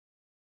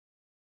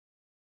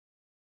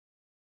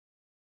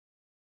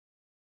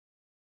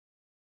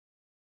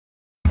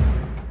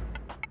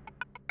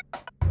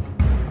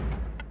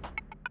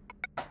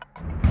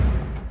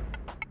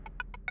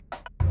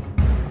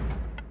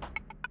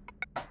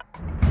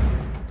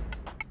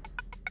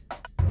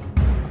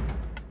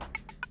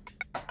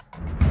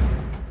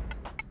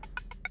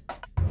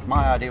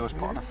My idea was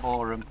put on a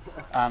forum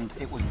and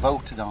it was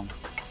voted on.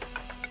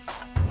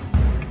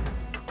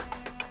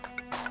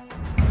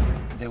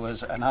 There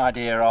was an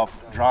idea of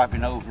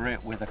driving over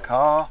it with a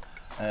car.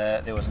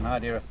 There was an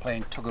idea of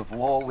playing tug of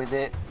war with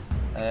it.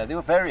 There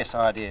were various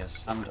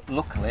ideas, and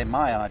luckily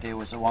my idea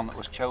was the one that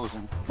was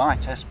chosen. My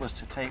test was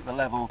to take the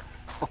level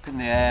up in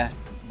the air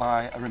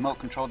by a remote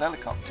controlled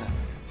helicopter.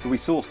 So we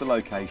sourced a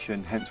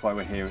location, hence why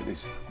we're here at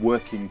this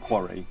working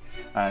quarry,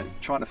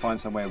 trying to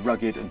find somewhere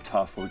rugged and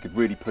tough where we could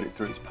really put it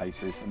through its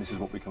paces, and this is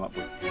what we come up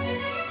with.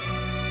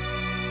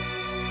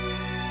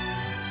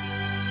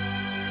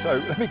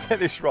 So let me get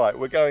this right,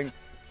 we're going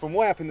from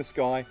way up in the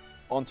sky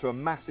onto a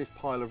massive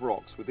pile of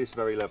rocks with this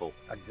very level.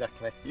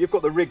 Exactly. You've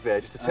got the rig there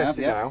just to test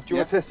it yeah. now. Do you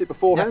want to test it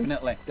beforehand?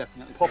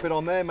 Definitely. Pop it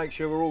on there, make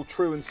sure we're all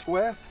true and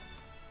square.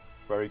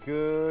 Very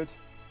good.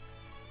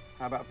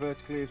 How about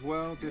vertically as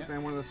well? Do it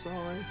down one of the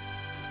sides.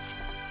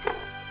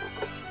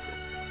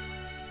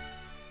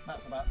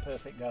 That's about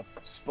perfect, Gab.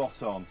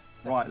 Spot on.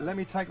 Right, let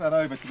me take that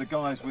over to the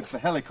guys with the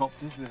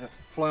helicopters, the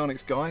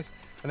Flyonics guys,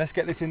 and let's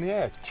get this in the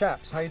air.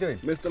 Chaps, how you doing?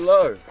 Mr.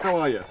 Lowe. How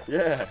are you?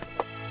 Yeah.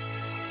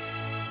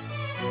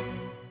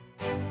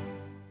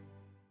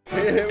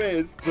 Here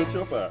is the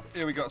chopper.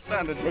 Here we got a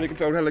standard ready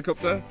controlled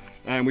helicopter,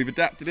 and we've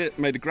adapted it,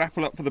 made a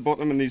grapple up for the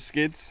bottom and these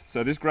skids.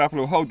 So this grapple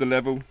will hold the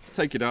level,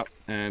 take it up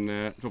and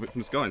drop it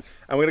from the skies.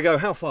 And we're going to go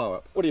how far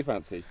up? What do you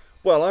fancy?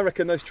 Well, I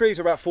reckon those trees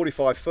are about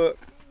 45 foot.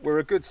 We're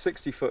a good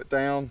 60 foot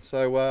down,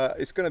 so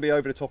it's going to be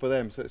over the top of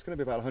them, so it's going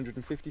to be about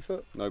 150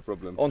 foot. No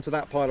problem. Onto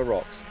that pile of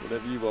rocks.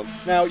 Whatever you want.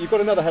 Now, you've got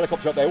another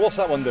helicopter up there. What's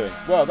that one doing?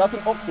 Well, that's an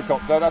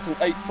octocopter, that's an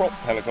 8-prop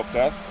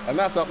helicopter, and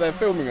that's up there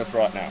filming us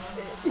right now.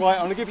 Right,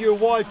 I'm going to give you a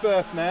wide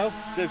berth now.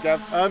 Cheers,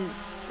 Gav.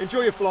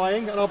 Enjoy your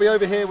flying, and I'll be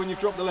over here when you've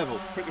dropped the level.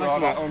 Put your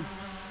arm out on.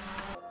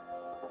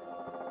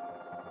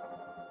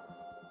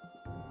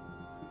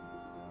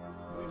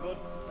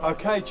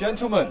 Okay,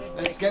 gentlemen,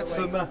 let's get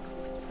some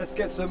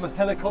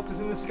helicopters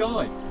in the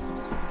sky.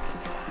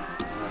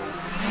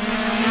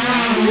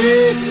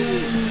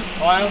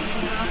 Fire.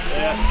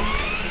 Yeah.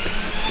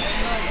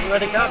 You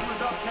ready, Gab?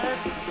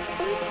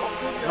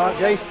 Right,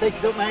 Jace, take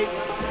it up, mate.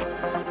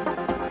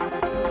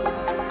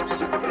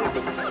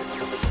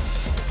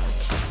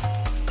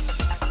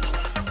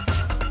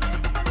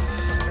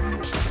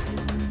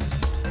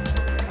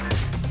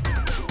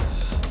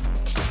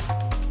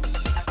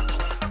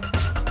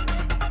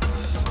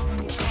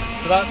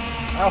 So that's,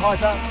 how high is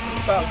that?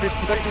 About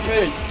 50, 60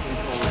 feet.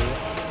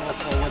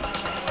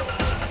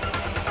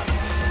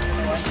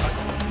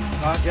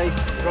 Right, Jace,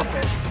 drop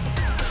it.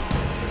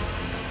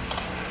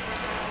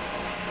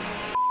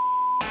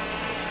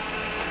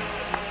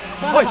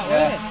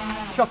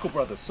 Yeah. Chuckle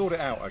Brothers, sort it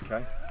out,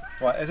 okay?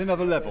 Right, there's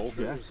another level,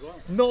 yeah?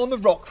 Not on the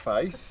rock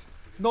face,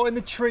 not in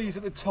the trees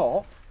at the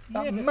top,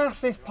 that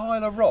massive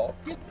pile of rock.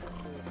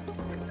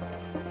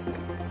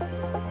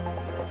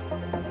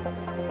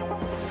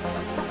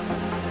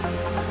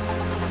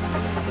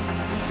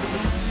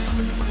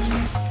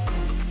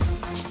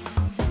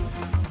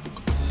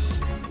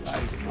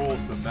 That is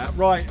awesome, that.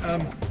 Right,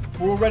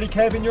 we're all ready,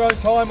 Kev, in your own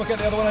time. We'll get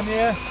the other one in the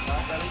air.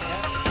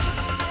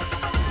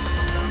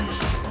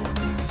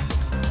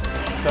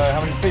 So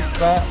how many feet's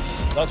that?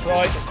 That's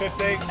right, it's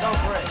 50. Go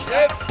for it.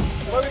 Yep,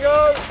 where we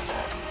go?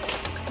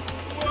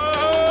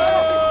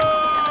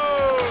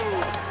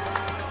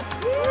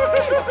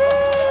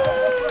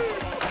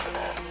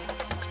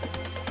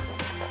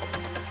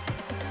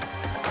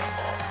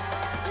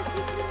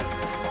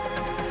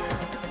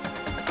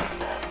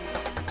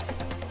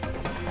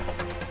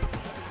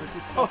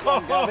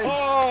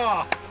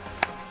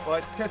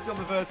 Right, test it on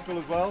the vertical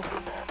as well.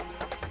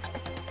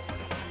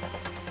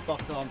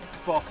 Spot on.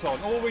 Spot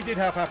on. All we did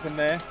have happen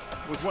there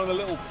was one of the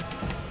little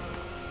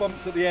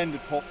bumps at the end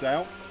had popped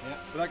out. Yeah.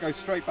 But that goes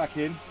straight back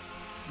in.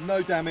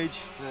 No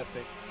damage.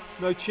 Perfect.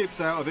 No chips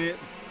out of it.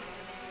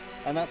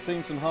 And that's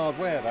seen some hard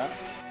wear, that.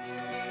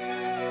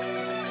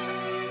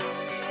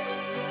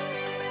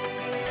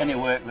 Any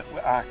work that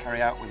I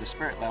carry out with the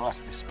spirit level has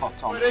to be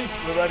spot on. Ready?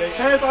 We're ready.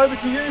 Kev, over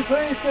to you,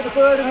 please. Get the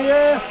bird in the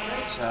air.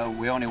 So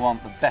we only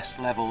want the best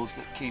levels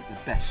that keep the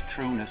best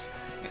trueness.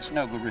 It's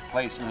no good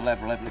replacing a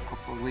level every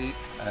couple of weeks.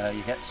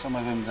 You get some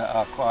of them that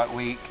are quite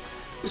weak,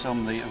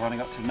 some that you've only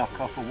got to knock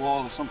off a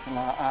wall or something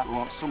like that. We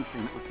want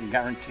something that we can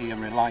guarantee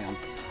and rely on.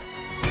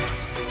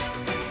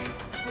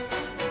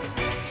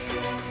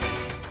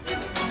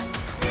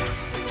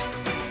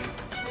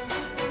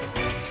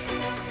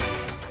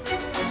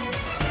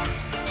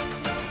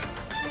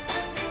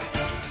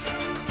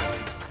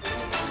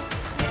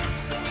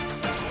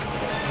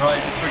 Right,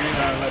 just bringing it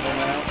down a level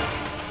now.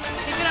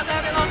 Keep it up there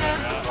a bit longer.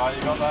 Yeah, right,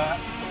 you got that.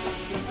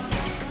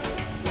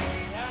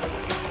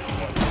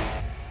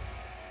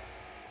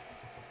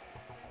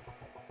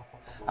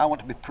 I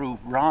want to be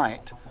proved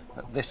right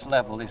that this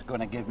level is going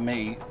to give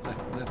me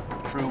the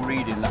true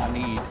reading that I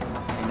need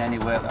in any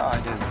work that I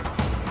do.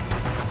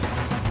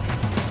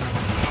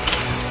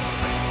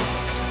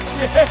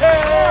 Yay!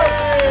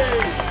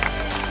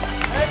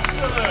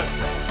 Excellent!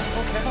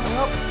 Okay, coming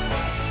up.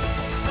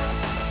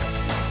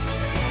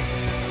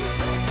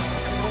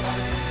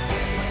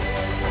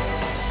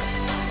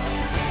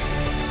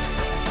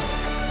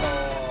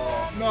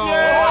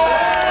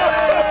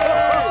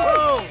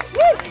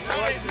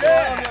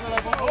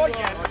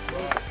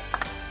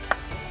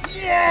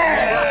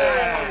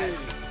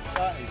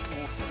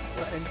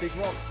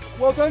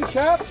 Well done,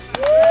 chaps.